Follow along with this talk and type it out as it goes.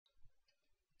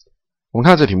我们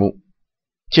看这题目，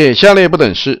解下列不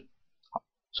等式。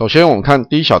首先我们看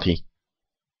第一小题，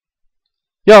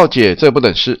要解这不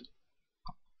等式。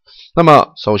那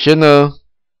么首先呢，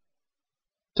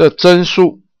这真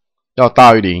数要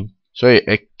大于0，所以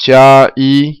x 加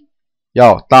1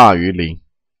要大于0。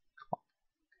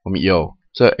我们有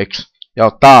这 x 要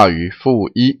大于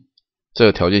-1这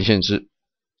个条件限制。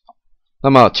那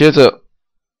么接着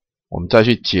我们再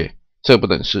去解这不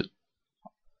等式。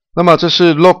那么这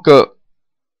是 log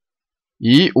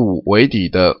以5为底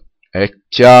的 x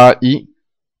加1，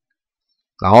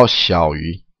然后小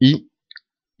于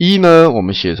1呢，我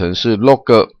们写成是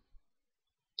log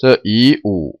这以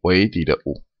5为底的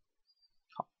5。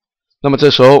那么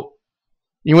这时候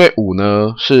因为5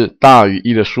呢是大于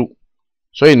1的数，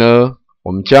所以呢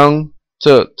我们将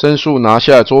这真数拿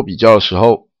下来做比较的时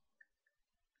候，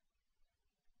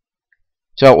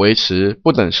就要维持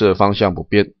不等式的方向不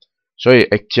变，所以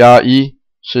x 加1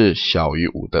是小于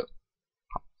5的。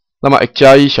那么 x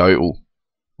加1小于5，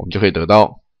我们就可以得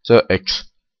到这 x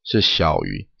是小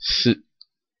于4，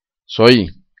所以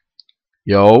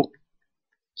由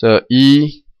这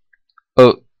1、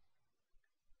2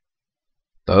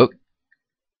得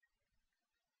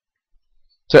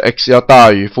这 x 要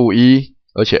大于-1，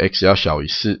而且 x 要小于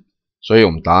4，所以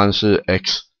我们答案是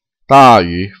x 大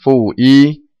于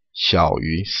-1小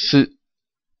于4，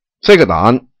这个答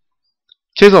案。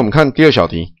接着我们看第二小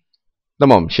题，那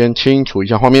么我们先清除一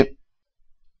下画面。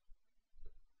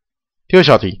第二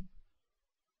小题，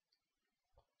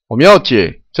我们要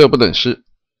解这个不等式。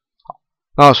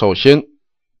那首先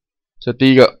这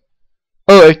第一个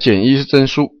 2x 减1是真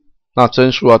数，那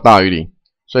真数要大于0，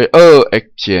所以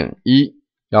 2x 减1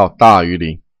要大于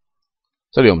0。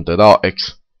这里我们得到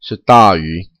x 是大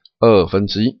于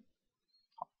1/2。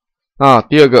那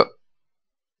第二个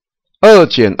2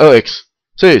减 2x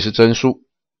这也是真数，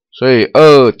所以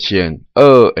2减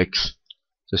 2x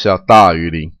这是要大于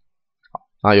0。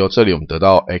那由这里我们得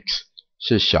到 x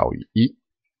是小于1。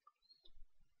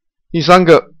第三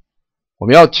个我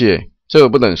们要解这个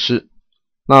不等式，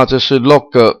那这是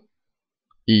log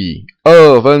以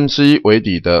1/2为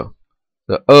底的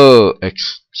 2x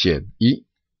减1，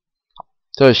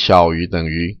这小于等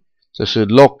于这是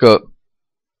log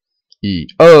以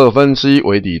1/2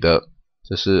为底的，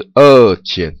这是2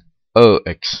减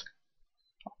 2x。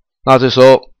那这时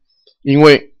候因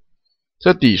为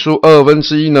这底数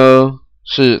1/2呢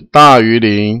是大于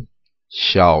0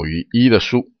小于1的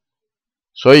数，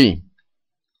所以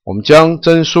我们将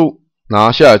真数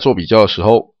拿下来做比较的时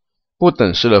候，不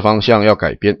等式的方向要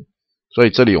改变，所以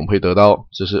这里我们会得到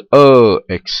这是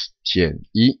 2x 减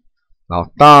1，然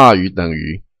后大于等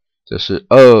于这是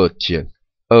2减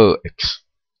 2x。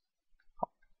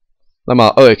 那么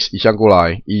 2x 移项过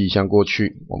来，1移项过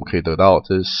去，我们可以得到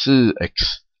这是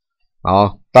 4x， 然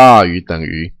后大于等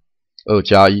于2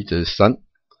加1，这是3，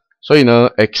所以呢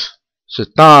x 是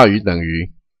大于等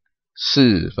于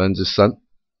3/4。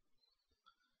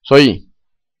所以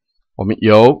我们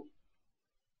由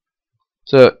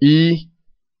这1、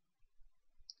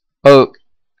2、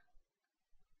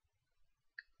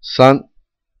3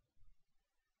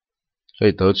可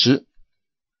以得知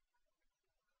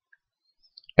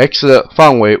x 的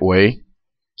范围为，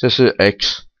这是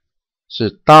x 是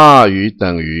大于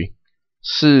等于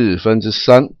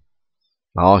4/3，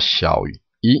然后小于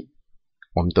1，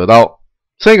我们得到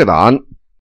这个答案。